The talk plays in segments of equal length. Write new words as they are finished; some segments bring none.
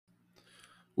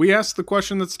We asked the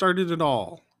question that started it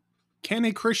all. Can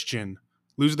a Christian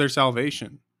lose their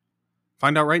salvation?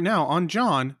 Find out right now on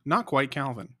John, Not Quite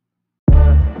Calvin.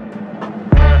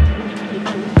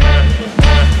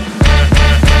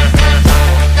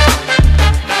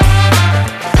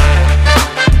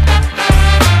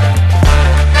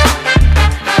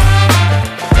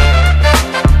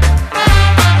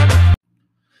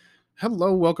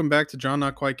 Hello, welcome back to John,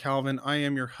 Not Quite Calvin. I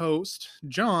am your host,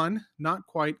 John, Not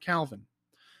Quite Calvin.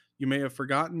 You may have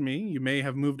forgotten me, you may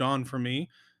have moved on from me,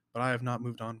 but I have not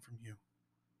moved on from you.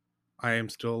 I am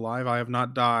still alive, I have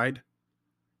not died.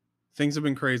 Things have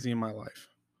been crazy in my life,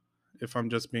 if I'm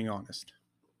just being honest.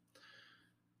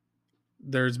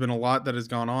 There's been a lot that has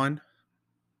gone on,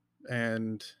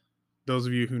 and those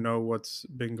of you who know what's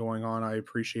been going on, I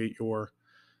appreciate your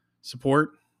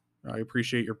support. I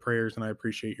appreciate your prayers, and I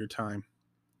appreciate your time.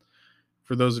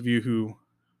 For those of you who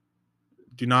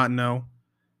do not know,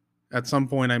 at some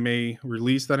point I may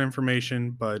release that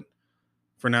information, but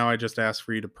for now I just ask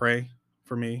for you to pray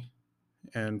for me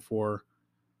and for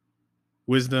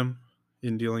wisdom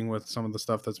in dealing with some of the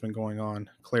stuff that's been going on,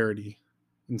 clarity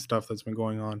and stuff that's been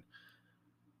going on.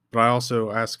 But I also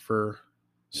ask for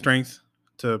strength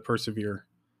to persevere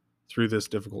through this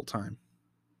difficult time.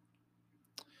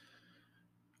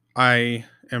 I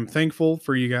am thankful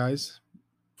for you guys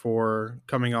for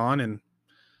coming on and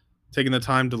taking the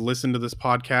time to listen to this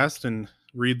podcast and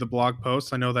read the blog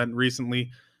posts. I know that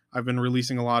recently I've been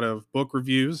releasing a lot of book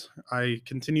reviews. I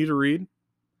continue to read,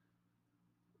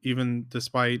 even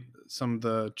despite some of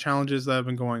the challenges that have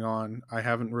been going on. I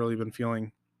haven't really been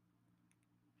feeling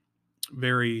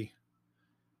very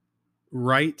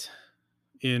right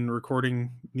in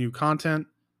recording new content,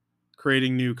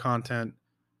 creating new content,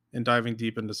 and diving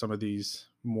deep into some of these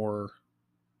more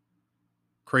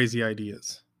crazy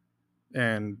ideas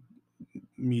and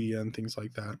media and things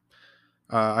like that.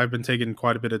 I've been taking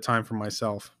quite a bit of time for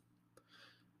myself.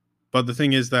 But the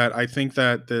thing is that I think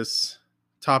that this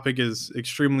topic is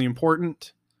extremely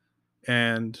important,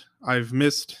 and I've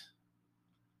missed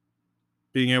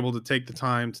being able to take the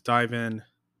time to dive in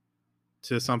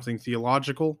to something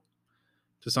theological,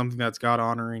 to something that's God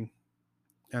honoring,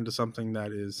 and to something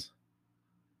that is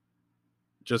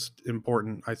just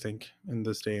important, I think, in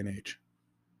this day and age.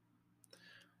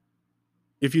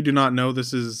 If you do not know,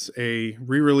 this is a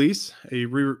re-release, a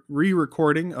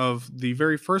re-recording of the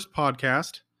very first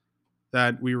podcast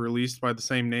that we released by the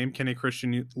same name, Can a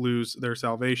Christian Lose Their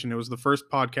Salvation? It was the first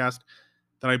podcast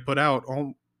that I put out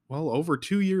over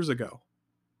 2 years ago.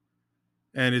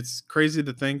 And it's crazy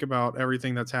to think about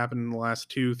everything that's happened in the last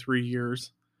 2-3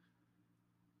 years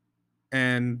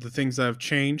and the things that have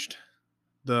changed,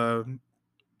 the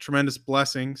tremendous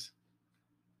blessings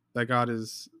that God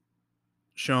has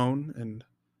shown, and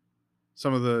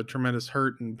some of the tremendous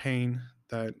hurt and pain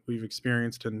that we've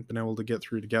experienced and been able to get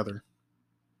through together.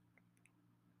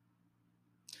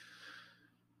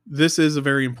 This is a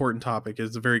very important topic.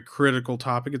 It's a very critical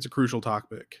topic. It's a crucial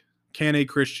topic. Can a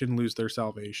Christian lose their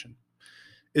salvation?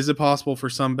 Is it possible for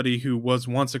somebody who was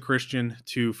once a Christian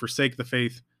to forsake the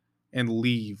faith and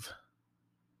leave?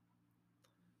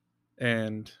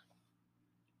 And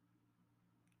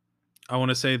I want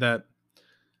to say that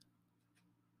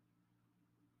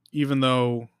even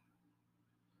though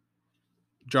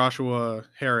Joshua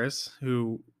Harris,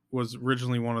 who was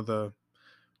originally one of the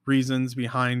reasons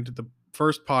behind the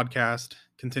first podcast,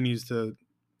 continues to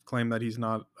claim that he's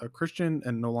not a Christian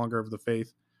and no longer of the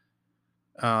faith,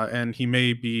 and he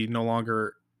may be no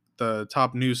longer the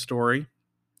top news story,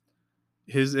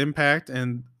 his impact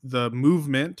and the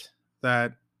movement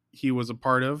that he was a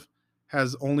part of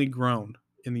has only grown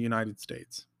in the United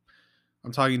States.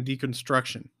 I'm talking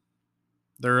deconstruction.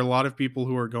 There are a lot of people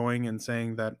who are going and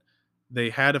saying that they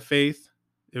had a faith,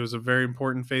 it was a very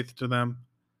important faith to them,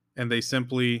 and they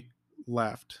simply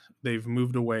left. They've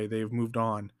moved away, they've moved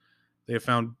on. They have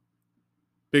found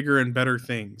bigger and better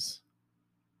things.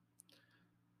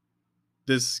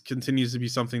 This continues to be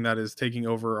something that is taking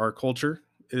over our culture.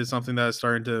 It is something that is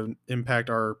starting to impact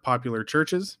our popular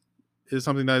churches. It is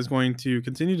something that is going to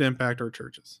continue to impact our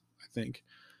churches, I think,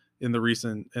 in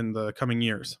the coming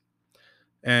years.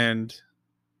 And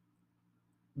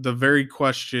the very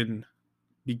question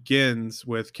begins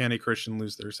with, can a Christian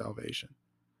lose their salvation?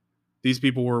 These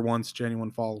people were once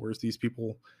genuine followers. These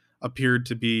people appeared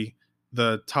to be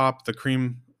the top, the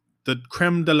creme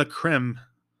de la creme,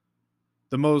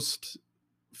 the most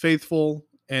faithful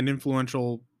and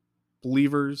influential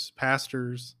believers,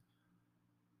 pastors.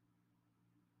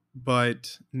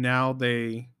 But now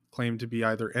they claim to be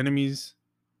either enemies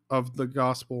of the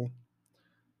gospel,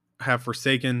 have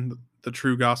forsaken the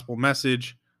true gospel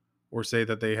message, or say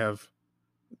that they have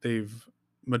they've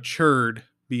matured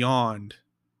beyond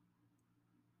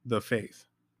the faith.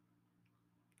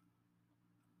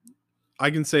 I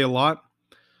can say a lot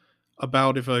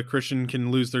about if a Christian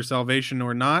can lose their salvation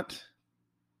or not,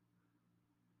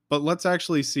 but let's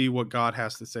actually see what God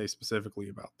has to say specifically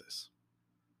about this.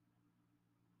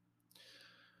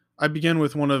 I begin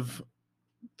with one of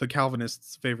the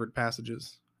Calvinists' favorite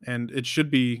passages, and it should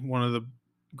be one of the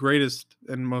greatest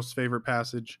and most favorite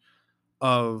passage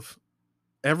of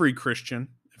every Christian,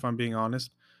 if I'm being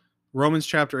honest. Romans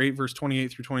chapter 8, verse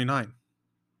 28 through 29.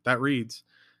 That reads,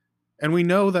 "And we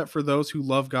know that for those who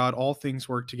love God, all things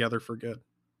work together for good,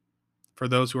 for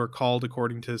those who are called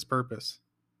according to his purpose.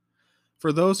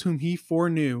 For those whom he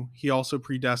foreknew, he also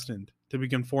predestined to be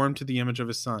conformed to the image of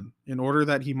his Son, in order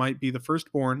that he might be the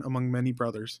firstborn among many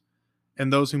brothers.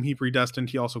 And those whom he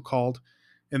predestined, he also called.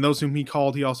 And those whom he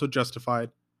called, he also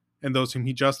justified. And those whom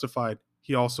he justified,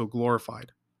 he also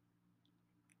glorified."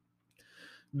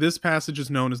 This passage is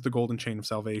known as the golden chain of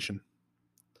salvation.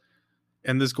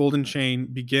 And this golden chain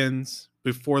begins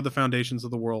before the foundations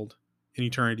of the world in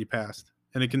eternity past.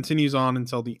 And it continues on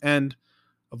until the end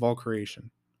of all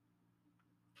creation.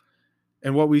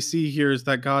 And what we see here is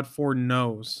that God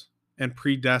foreknows and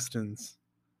predestines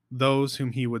those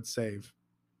whom he would save.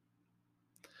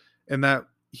 And that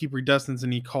he predestines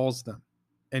and he calls them,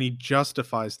 and he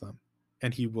justifies them,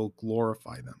 and he will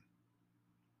glorify them.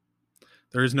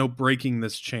 There is no breaking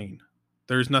this chain.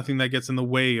 There is nothing that gets in the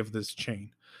way of this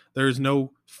chain. There is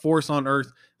no force on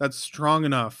earth that's strong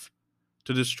enough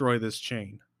to destroy this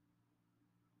chain.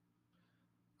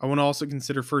 I want to also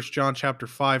consider 1 John chapter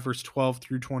 5, verse 12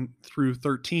 through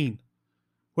 13.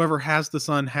 Whoever has the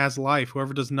Son has life.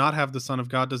 Whoever does not have the Son of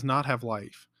God does not have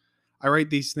life. I write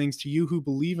these things to you who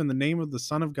believe in the name of the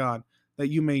Son of God, that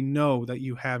you may know that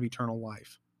you have eternal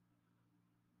life.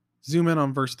 Zoom in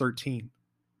on verse 13.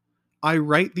 I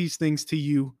write these things to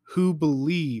you who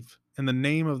believe in the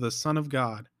name of the Son of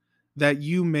God, that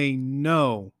you may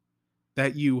know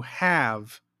that you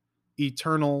have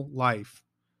eternal life.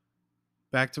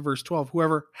 Back to verse 12.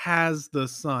 Whoever has the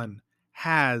Son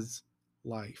has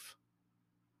life.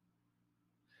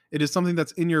 It is something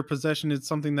that's in your possession. It's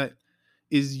something that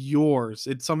is yours.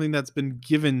 It's something that's been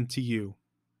given to you.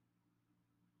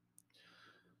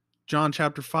 John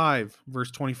chapter 5,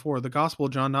 verse 24. The Gospel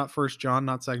of John, not 1 John,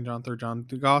 not 2 John, 3 John.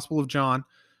 The Gospel of John,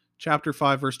 chapter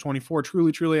 5, verse 24.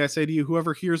 Truly, truly, I say to you,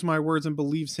 whoever hears my words and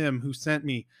believes him who sent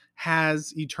me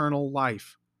has eternal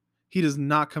life. He does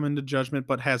not come into judgment,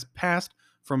 but has passed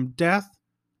from death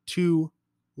to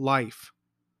life.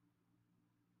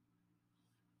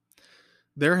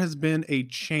 There has been a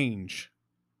change,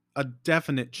 a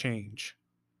definite change.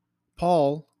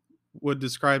 Paul would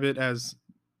describe it as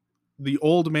the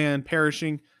old man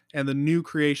perishing and the new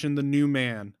creation, the new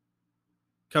man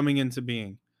coming into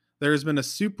being. There has been a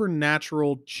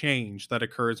supernatural change that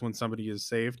occurs when somebody is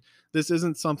saved. This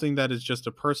isn't something that is just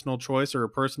a personal choice or a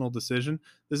personal decision.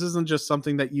 This isn't just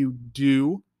something that you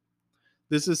do.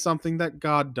 This is something that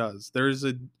God does. There is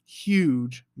a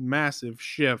huge, massive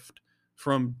shift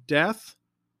from death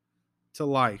to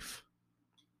life.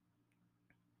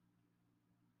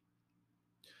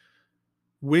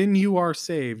 When you are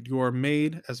saved, you are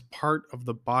made as part of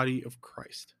the body of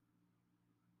Christ.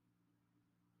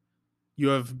 You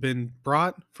have been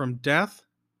brought from death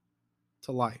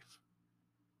to life.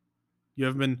 You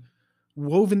have been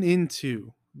woven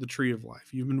into the tree of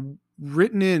life. You've been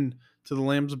written in to the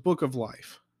Lamb's book of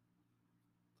life.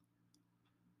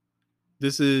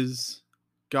 This is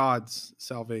God's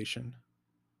salvation.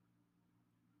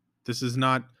 This is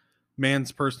not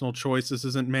man's personal choice. This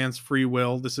isn't man's free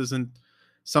will. This isn't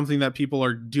something that people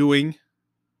are doing,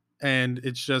 and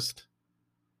it's just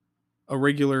a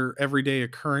regular everyday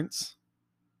occurrence.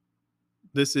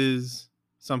 This is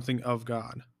something of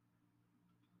God.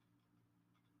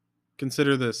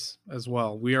 Consider this as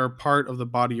well. We are part of the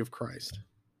body of Christ.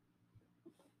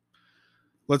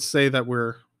 Let's say that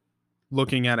we're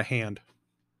looking at a hand.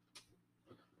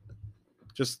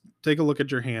 Just take a look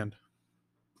at your hand.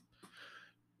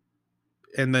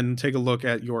 And then take a look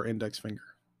at your index finger.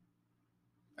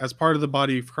 As part of the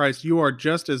body of Christ, you are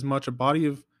just as much a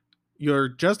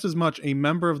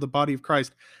member of the body of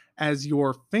Christ as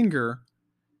your finger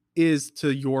is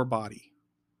to your body.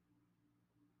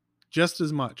 Just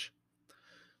as much.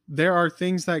 There are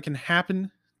things that can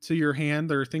happen to your hand.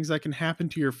 There are things that can happen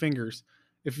to your fingers.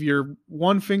 If your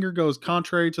one finger goes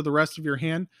contrary to the rest of your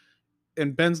hand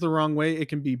and bends the wrong way, it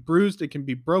can be bruised, it can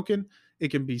be broken,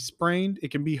 it can be sprained,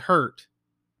 it can be hurt,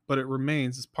 but it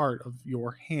remains as part of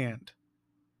your hand.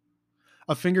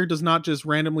 A finger does not just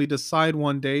randomly decide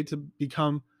one day to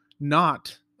become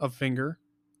not a finger.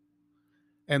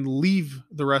 and leave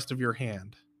the rest of your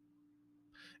hand.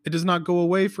 It does not go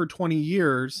away for 20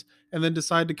 years and then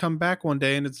decide to come back one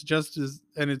day and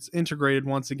it's integrated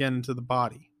once again into the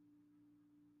body.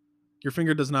 Your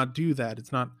finger does not do that.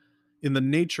 It's not in the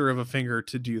nature of a finger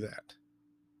to do that.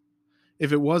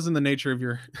 If it was in the nature of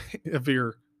your of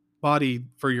your body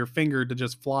for your finger to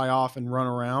just fly off and run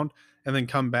around and then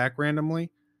come back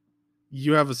randomly,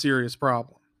 you have a serious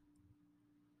problem.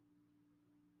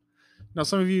 Now,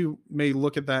 some of you may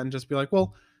look at that and just be like,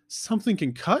 well, something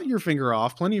can cut your finger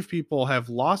off. Plenty of people have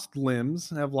lost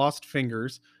limbs, have lost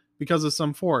fingers because of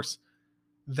some force.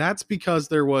 That's because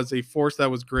there was a force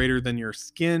that was greater than your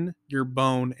skin, your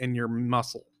bone, and your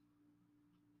muscle.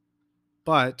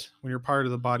 But when you're part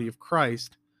of the body of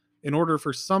Christ, in order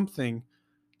for something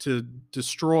to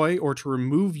destroy or to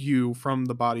remove you from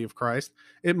the body of Christ,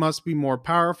 it must be more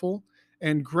powerful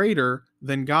and greater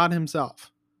than God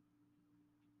himself.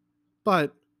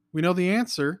 But we know the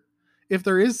answer, if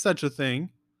there is such a thing,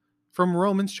 from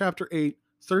Romans chapter 8,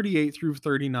 38 through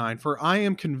 39. For I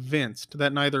am convinced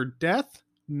that neither death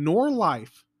nor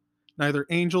life, neither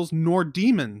angels nor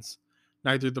demons,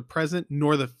 neither the present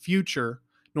nor the future,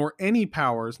 nor any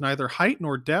powers, neither height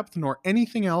nor depth, nor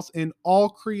anything else in all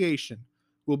creation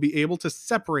will be able to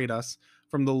separate us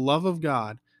from the love of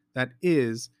God that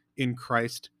is in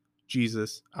Christ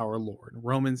Jesus our Lord.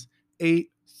 Romans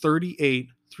 8, 38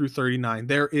 through 39.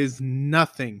 There is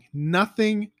nothing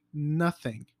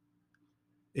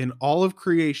in all of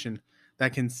creation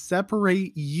that can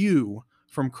separate you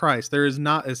from Christ. There is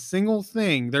not a single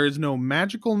thing, there is no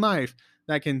magical knife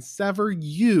that can sever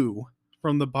you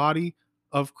from the body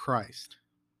of Christ.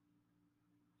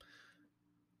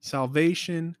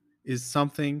 Salvation is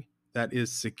something that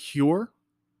is secure.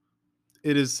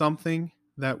 It is something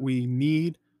that we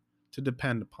need to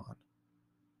depend upon.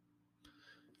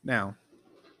 Now,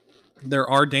 there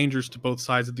are dangers to both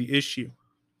sides of the issue.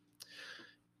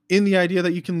 In the idea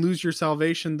that you can lose your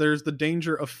salvation, there's the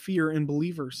danger of fear in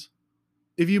believers.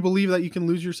 If you believe that you can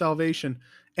lose your salvation,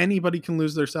 anybody can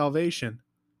lose their salvation.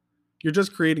 You're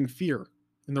just creating fear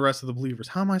in the rest of the believers.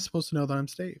 How am I supposed to know that I'm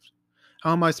saved?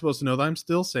 How am I supposed to know that I'm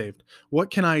still saved? What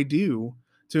can I do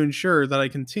to ensure that I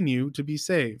continue to be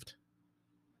saved?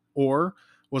 Or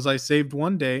was I saved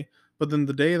one day, but then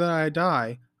the day that I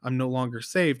die, I'm no longer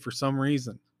saved for some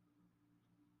reason?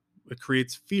 It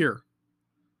creates fear.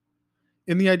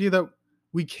 In the idea that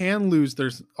we can lose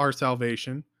our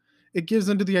salvation, it gives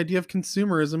into the idea of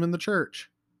consumerism in the church.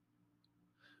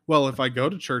 Well, if I go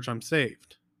to church, I'm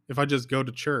saved. If I just go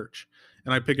to church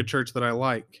and I pick a church that I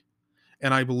like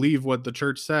and I believe what the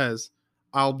church says,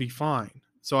 I'll be fine.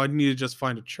 So I need to just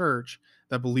find a church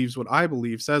that believes what I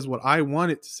believe, says what I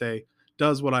want it to say,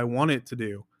 does what I want it to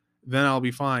do. Then I'll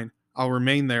be fine. I'll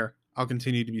remain there. I'll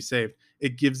continue to be saved.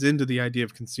 It gives into the idea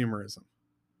of consumerism.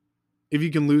 If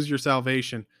you can lose your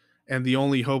salvation and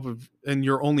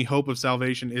your only hope of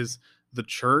salvation is the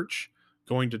church,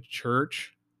 going to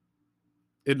church,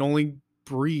 it only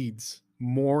breeds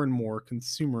more and more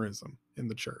consumerism in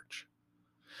the church.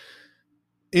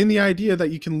 In the idea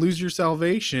that you can lose your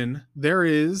salvation, there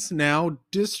is now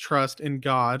distrust in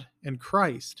God and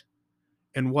Christ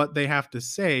and what they have to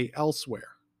say elsewhere.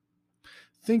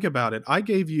 Think about it. I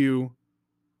gave you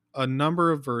a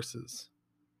number of verses.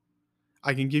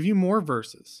 I can give you more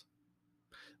verses.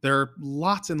 There are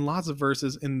lots and lots of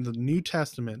verses in the New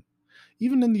Testament,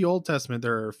 even in the Old Testament,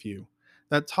 there are a few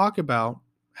that talk about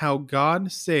how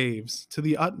God saves to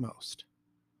the utmost,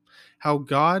 how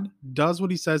God does what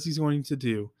he says he's going to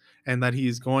do, and that he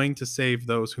is going to save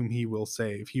those whom he will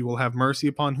save. He will have mercy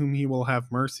upon whom he will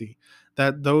have mercy,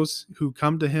 that those who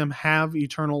come to him have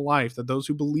eternal life, that those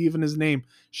who believe in his name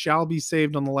shall be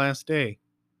saved on the last day.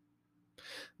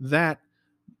 That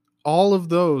all of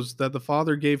those that the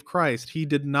Father gave Christ, he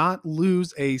did not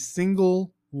lose a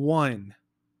single one,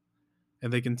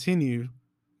 and they continue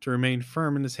to remain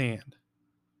firm in his hand.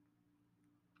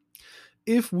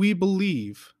 If we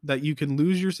believe that you can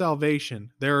lose your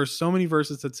salvation, there are so many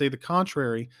verses that say the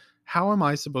contrary. How am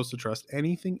I supposed to trust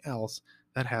anything else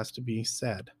that has to be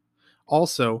said?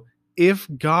 Also, if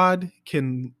I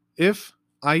can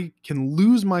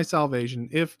lose my salvation,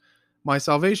 if my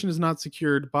salvation is not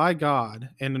secured by God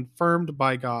and affirmed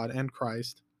by God and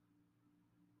Christ,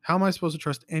 how am I supposed to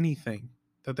trust anything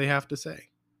that they have to say?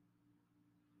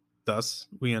 Thus,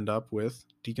 we end up with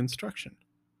deconstruction.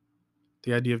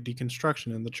 The idea of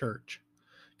deconstruction in the church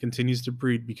continues to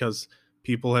breed because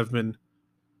people have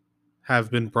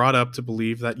been brought up to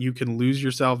believe that you can lose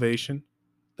your salvation,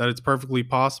 that it's perfectly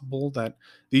possible that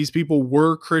these people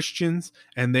were Christians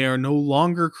and they are no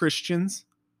longer Christians,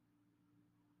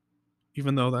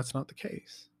 even though that's not the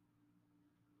case.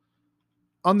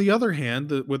 On the other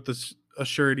hand, with the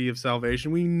assurity of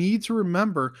salvation, we need to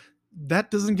remember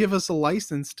that doesn't give us a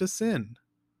license to sin.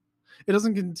 It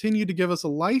doesn't continue to give us a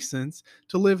license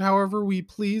to live however we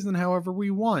please and however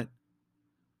we want.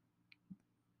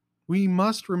 We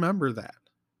must remember that.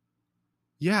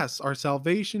 Yes, our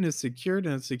salvation is secured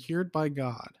and it's secured by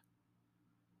God.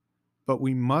 But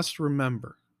we must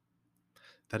remember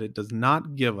that it does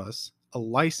not give us a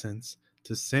license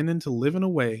to sin and to live in a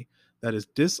way that is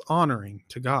dishonoring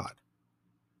to God.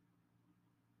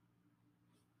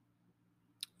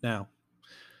 Now,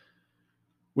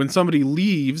 when somebody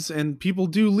leaves, and people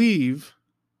do leave,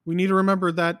 we need to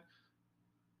remember that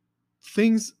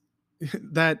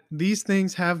these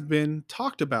things have been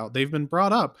talked about. They've been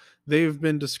brought up. They've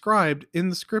been described in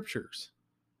the scriptures.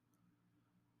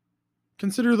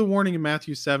 Consider the warning in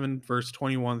Matthew chapter 7, verse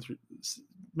 21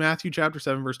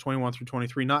 through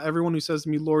 23. Not everyone who says to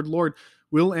me, Lord, Lord,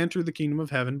 will enter the kingdom of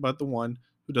heaven, but the one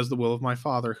who does the will of my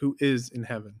Father who is in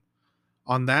heaven.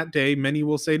 On that day, many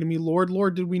will say to me, Lord,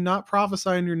 Lord, did we not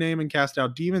prophesy in your name and cast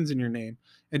out demons in your name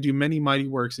and do many mighty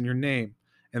works in your name?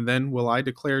 And then will I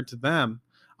declare to them,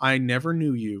 I never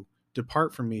knew you.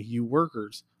 Depart from me, you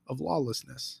workers of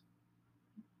lawlessness.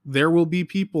 There will be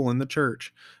people in the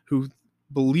church who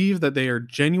believe that they are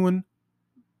genuine,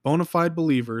 bona fide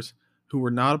believers who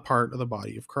were not a part of the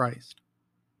body of Christ.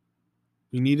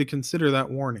 We need to consider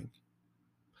that warning.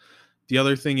 The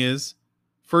other thing is,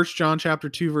 1 John chapter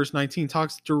 2, verse 19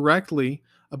 talks directly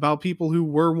about people who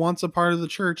were once a part of the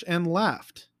church and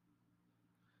left.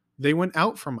 They went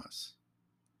out from us,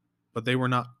 but they were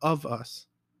not of us.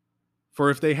 For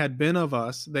if they had been of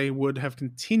us, they would have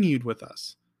continued with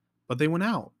us. But they went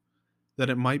out, that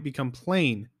it might become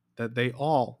plain that they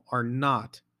all are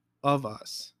not of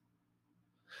us.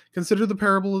 Consider the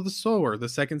parable of the sower, the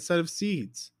second set of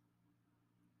seeds,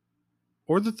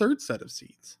 or the third set of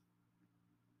seeds.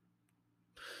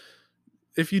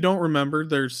 If you don't remember,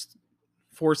 there's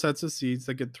 4 sets of seeds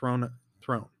that get thrown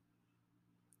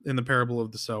in the parable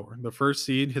of the sower. The first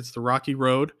seed hits the rocky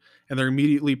road, and they're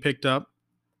immediately picked up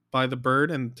by the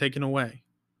bird and taken away.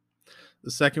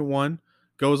 The second one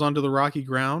goes onto the rocky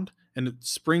ground, and it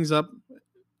springs up,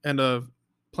 and a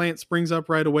plant springs up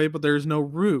right away, but there's no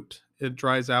root. It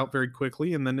dries out very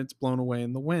quickly, and then it's blown away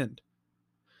in the wind.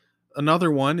 Another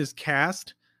one is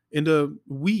cast into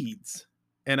weeds,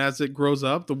 and as it grows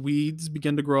up, the weeds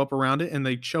begin to grow up around it, and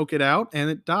they choke it out, and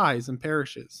it dies and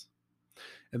perishes.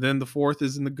 And then the fourth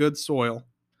is in the good soil,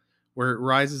 where it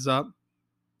rises up,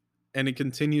 and it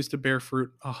continues to bear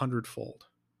fruit 100-fold.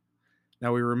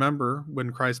 Now we remember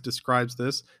when Christ describes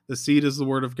this, the seed is the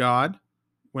word of God.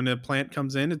 When a plant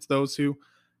comes in, it's those who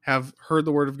have heard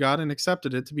the word of God and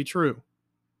accepted it to be true.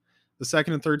 The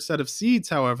second and third set of seeds,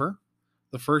 however,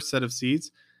 the first set of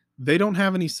seeds, they don't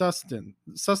have any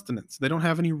sustenance. They don't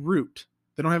have any root.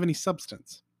 They don't have any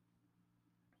substance.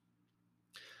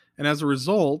 And as a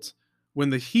result, when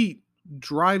the heat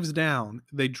drives down,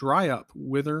 they dry up,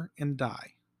 wither, and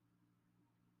die.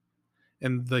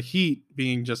 And the heat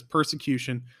being just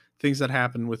persecution, things that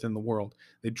happen within the world.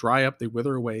 They dry up, they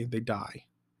wither away, they die,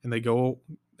 and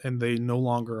they no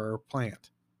longer are a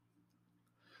plant.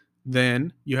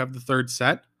 Then you have the third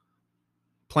set,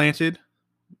 planted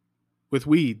with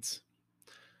weeds.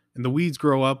 And the weeds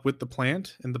grow up with the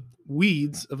plant, and the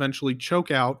weeds eventually choke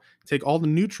out, take all the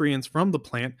nutrients from the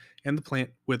plant, and the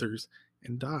plant withers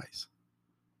and dies.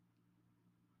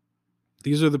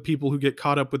 These are the people who get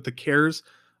caught up with the cares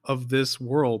of this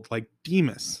world, like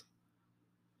Demas.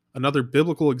 Another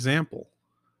biblical example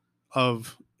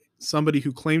of somebody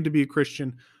who claimed to be a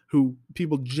Christian, who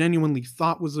people genuinely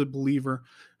thought was a believer,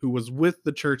 who was with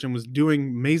the church and was doing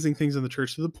amazing things in the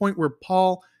church, to the point where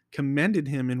Paul commended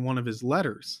him in one of his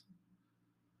letters.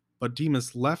 But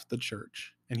Demas left the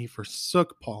church, and he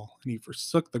forsook Paul, and he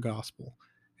forsook the gospel,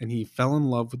 and he fell in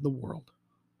love with the world.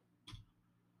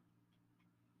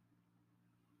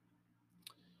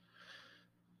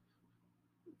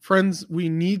 Friends, we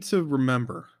need to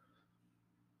remember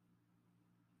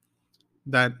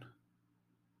that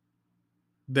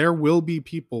there will be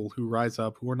people who rise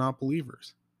up who are not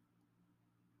believers,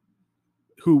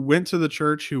 who went to the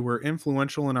church, who were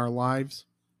influential in our lives,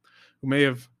 who may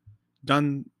have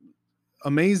done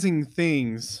amazing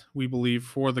things, we believe,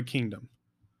 for the kingdom,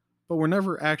 but were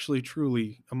never actually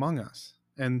truly among us.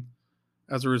 And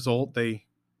as a result, they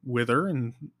wither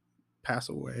and pass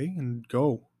away and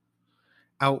go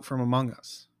out from among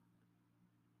us.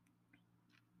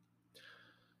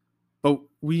 But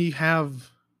we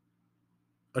have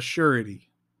a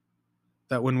surety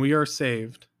that when we are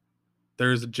saved,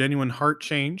 there is a genuine heart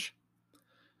change.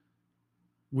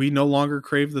 We no longer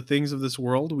crave the things of this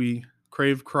world. We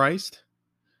crave Christ.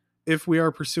 if we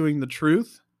are pursuing the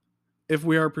truth, if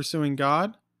we are pursuing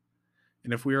God,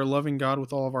 and if we are loving God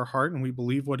with all of our heart and we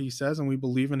believe what he says and we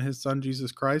believe in his son,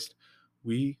 Jesus Christ,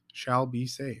 we shall be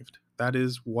saved. That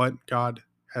is what God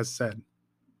has said.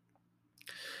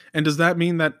 And does that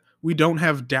mean that we don't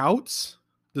have doubts?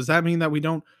 Does that mean that we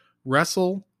don't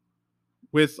wrestle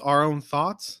with our own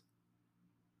thoughts?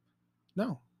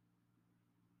 No.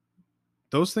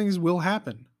 Those things will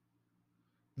happen.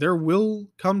 There will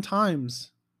come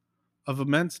times of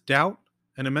immense doubt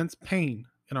and immense pain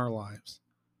in our lives.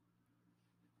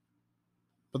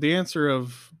 But the answer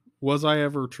of, was I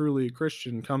ever truly a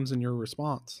Christian, comes in your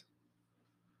response.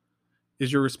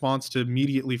 Is your response to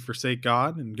immediately forsake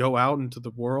God and go out into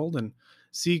the world and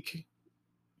seek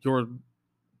your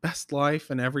best life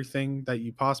and everything that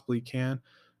you possibly can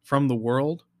from the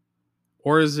world?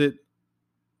 Or is it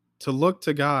to look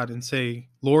to God and say,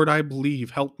 Lord, I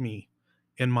believe, help me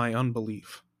in my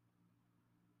unbelief?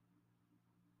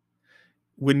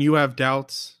 When you have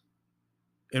doubts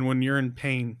and when you're in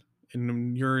pain and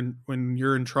when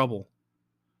you're in trouble,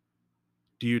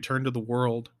 do you turn to the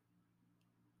world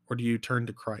or do you turn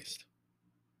to Christ?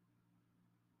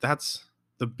 That's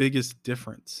the biggest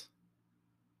difference.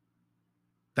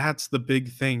 That's the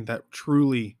big thing that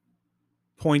truly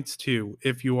points to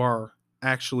if you are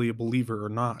actually a believer or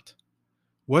not.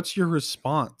 What's your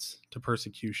response to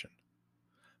persecution?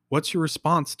 What's your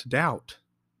response to doubt?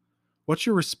 What's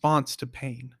your response to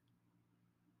pain?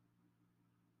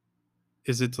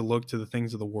 Is it to look to the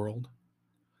things of the world?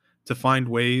 To find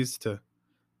ways to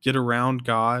get around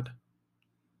God?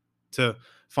 To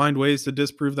find ways to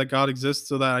disprove that God exists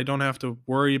so that I don't have to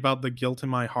worry about the guilt in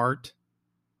my heart?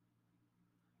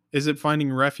 Is it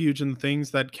finding refuge in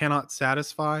things that cannot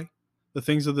satisfy? The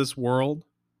things of this world?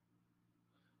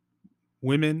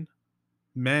 Women?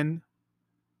 Men?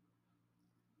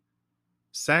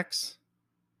 Sex?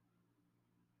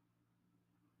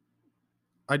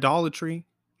 Idolatry?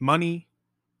 Money?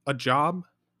 A job?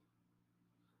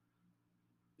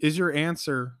 Is your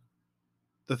answer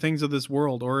the things of this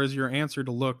world, or is your answer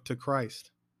to look to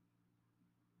Christ?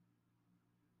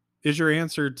 Is your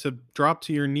answer to drop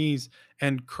to your knees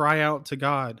and cry out to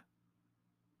God,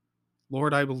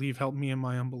 Lord, I believe, help me in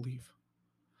my unbelief.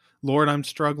 Lord, I'm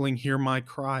struggling, hear my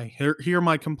cry, hear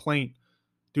my complaint.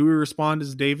 Do we respond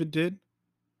as David did?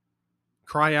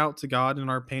 Cry out to God in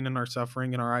our pain and our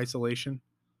suffering and our isolation?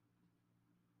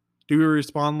 Do we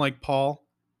respond like Paul,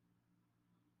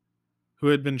 who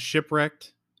had been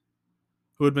shipwrecked,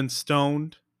 who had been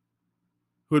stoned,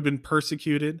 who had been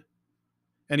persecuted,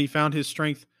 and he found his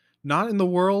strength not in the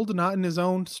world, not in his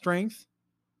own strength,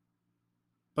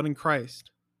 but in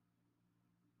Christ?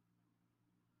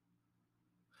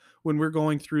 When we're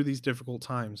going through these difficult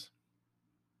times,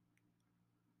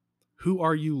 who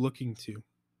are you looking to?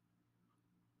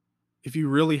 If you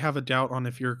really have a doubt on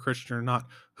if you're a Christian or not,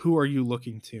 who are you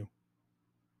looking to?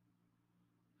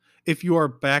 If you are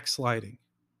backsliding,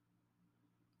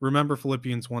 remember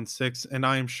Philippians 1:6, and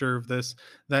I am sure of this,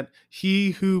 that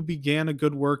he who began a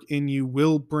good work in you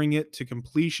will bring it to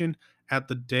completion at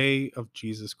the day of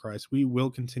Jesus Christ. We will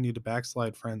continue to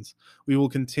backslide, friends. We will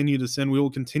continue to sin. We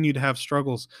will continue to have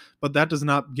struggles, but that does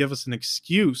not give us an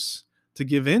excuse to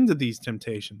give in to these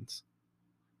temptations.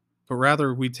 But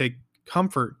rather, we take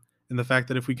comfort in the fact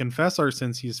that if we confess our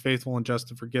sins, he is faithful and just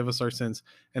to forgive us our sins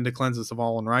and to cleanse us of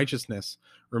all unrighteousness.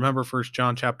 Remember 1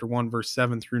 John chapter 1, verse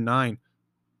 7 through 9.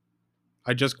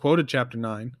 I just quoted chapter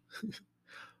 9,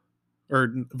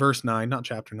 or verse 9, not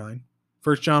chapter 9.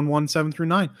 1 John 1, 7 through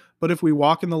 9. But if we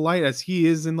walk in the light as he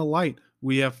is in the light,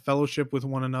 we have fellowship with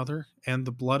one another, and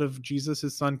the blood of Jesus,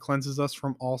 his son, cleanses us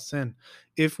from all sin.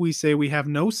 If we say we have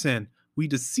no sin, we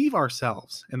deceive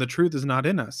ourselves, and the truth is not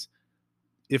in us.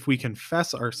 If we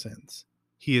confess our sins,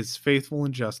 he is faithful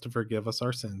and just to forgive us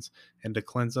our sins and to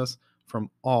cleanse us from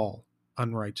all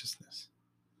unrighteousness.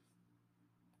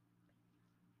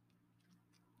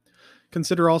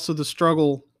 Consider also the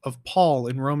struggle of Paul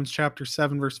in Romans chapter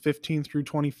 7, verse 15 through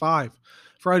 25.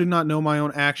 For I do not know my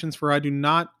own actions, for I do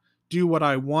not do what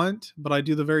I want, but I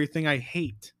do the very thing I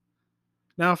hate.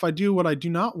 Now, if I do what I do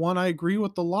not want, I agree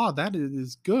with the law. That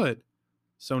is good.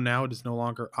 So now it is no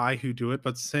longer I who do it,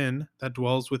 but sin that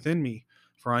dwells within me.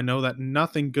 For I know that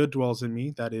nothing good dwells in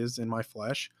me, that is, in my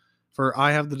flesh. For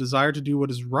I have the desire to do what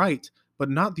is right, but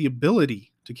not the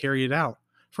ability to carry it out.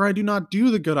 For I do not do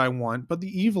the good I want, but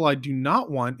the evil I do not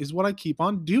want is what I keep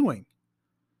on doing.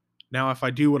 Now, if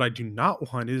I do what I do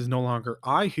not want, it is no longer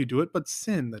I who do it, but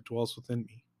sin that dwells within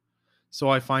me. So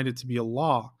I find it to be a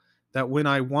law that when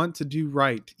I want to do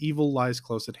right, evil lies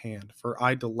close at hand. For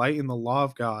I delight in the law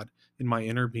of God in my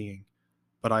inner being,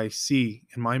 but I see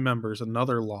in my members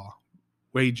another law,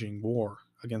 waging war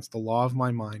against the law of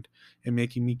my mind and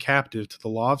making me captive to the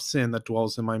law of sin that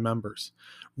dwells in my members.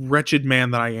 Wretched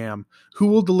man that I am, who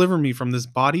will deliver me from this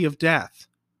body of death?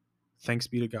 Thanks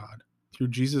be to God, through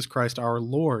Jesus Christ our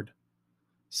Lord.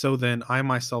 So then, I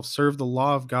myself serve the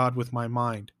law of God with my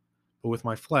mind, but with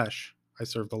my flesh I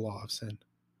serve the law of sin.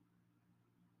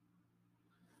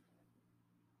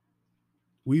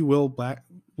 We will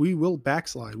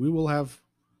backslide. We will have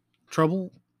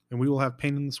trouble, and we will have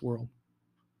pain in this world.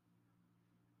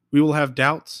 We will have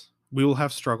doubts. We will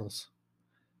have struggles.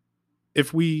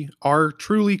 If we are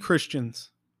truly Christians,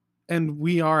 and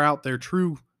we are out there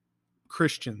true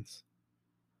Christians,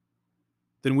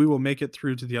 then we will make it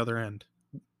through to the other end.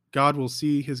 God will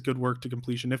see his good work to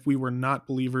completion. If we were not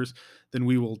believers, then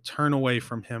we will turn away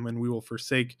from him and we will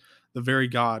forsake the very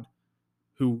God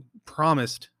who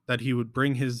promised that he would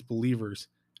bring his believers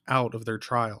out of their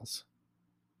trials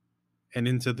and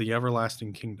into the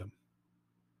everlasting kingdom.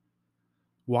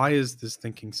 Why is this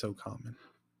thinking so common?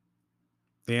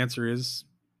 The answer is,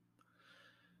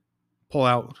 pull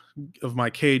out of my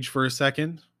cage for a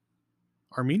second,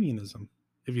 Arminianism.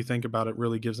 If you think about it,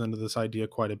 really gives into this idea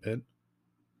quite a bit.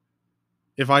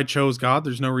 If I chose God,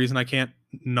 there's no reason I can't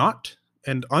not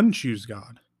and unchoose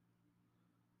God.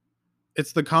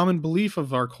 It's the common belief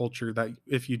of our culture that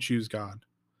if you choose God,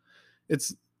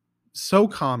 it's so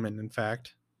common, in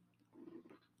fact,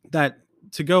 that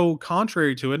to go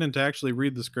contrary to it and to actually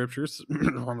read the scriptures,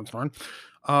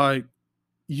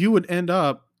 you would end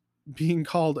up being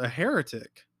called a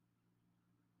heretic.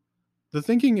 The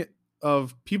thinking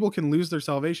of people can lose their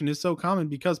salvation is so common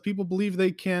because people believe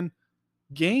they can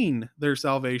gain their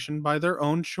salvation by their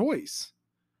own choice,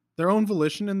 their own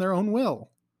volition, and their own will.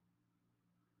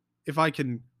 If I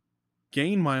can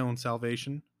gain my own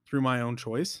salvation through my own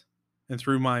choice and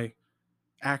through my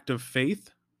act of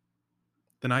faith,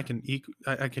 then I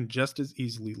can just as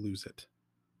easily lose it.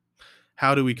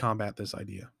 How do we combat this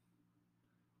idea?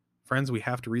 Friends, we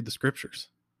have to read the scriptures.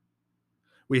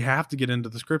 We have to get into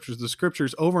the scriptures. The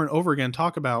scriptures over and over again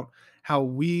talk about how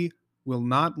we will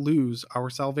not lose our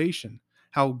salvation,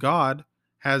 how God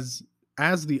has,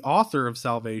 as the author of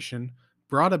salvation,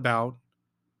 brought about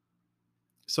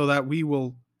so that we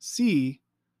will see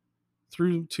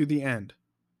through to the end.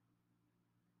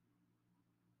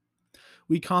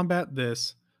 We combat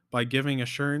this by giving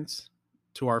assurance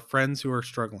to our friends who are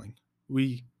struggling.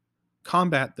 We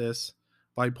combat this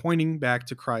by pointing back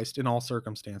to Christ in all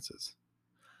circumstances.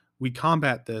 We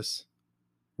combat this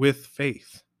with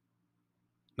faith,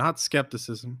 not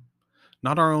skepticism,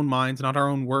 not our own minds, not our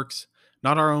own works,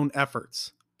 not our own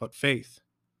efforts, but faith.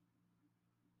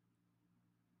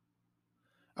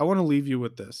 I want to leave you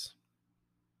with this.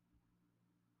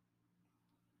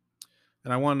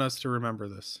 And I want us to remember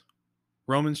this.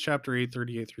 Romans chapter 8,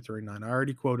 38 through 39. I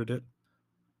already quoted it,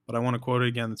 but I want to quote it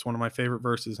again. It's one of my favorite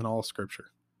verses in all of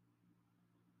Scripture.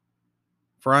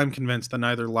 For I am convinced that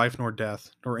neither life nor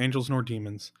death, nor angels nor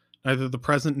demons, neither the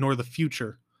present nor the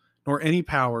future, nor any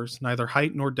powers, neither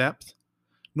height nor depth,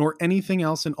 nor anything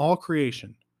else in all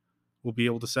creation will be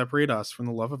able to separate us from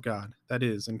the love of God that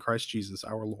is in Christ Jesus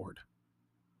our Lord.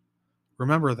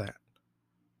 Remember that.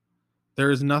 There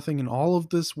is nothing in all of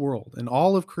this world, in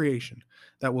all of creation,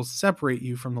 that will separate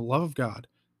you from the love of God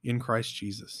in Christ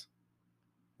Jesus.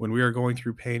 When we are going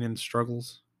through pain and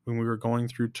struggles, when we are going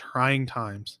through trying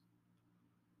times,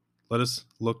 let us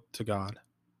look to God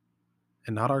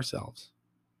and not ourselves,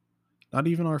 not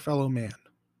even our fellow man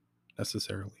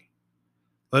necessarily.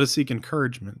 Let us seek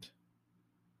encouragement,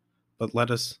 but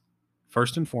let us,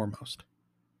 first and foremost,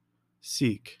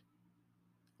 seek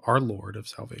our Lord of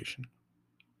salvation.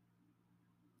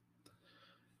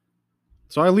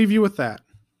 So I leave you with that.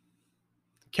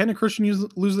 Can a Christian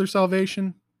lose their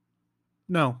salvation?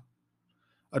 No.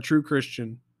 A true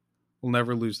Christian will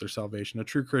never lose their salvation. A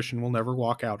true Christian will never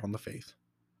walk out on the faith.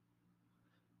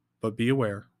 But be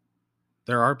aware,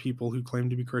 there are people who claim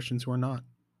to be Christians who are not.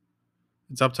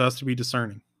 It's up to us to be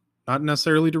discerning. Not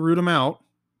necessarily to root them out,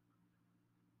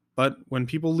 but when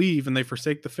people leave and they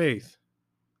forsake the faith,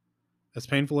 as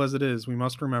painful as it is, we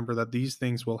must remember that these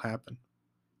things will happen.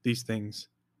 These things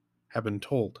have been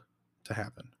told to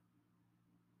happen.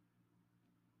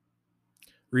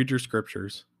 Read your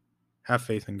scriptures. Have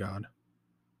faith in God.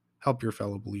 Help your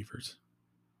fellow believers.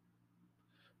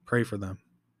 Pray for them.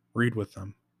 Read with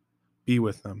them. Be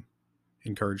with them.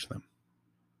 Encourage them.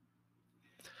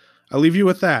 I'll leave you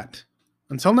with that.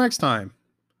 Until next time,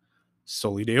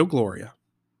 Soli Deo Gloria.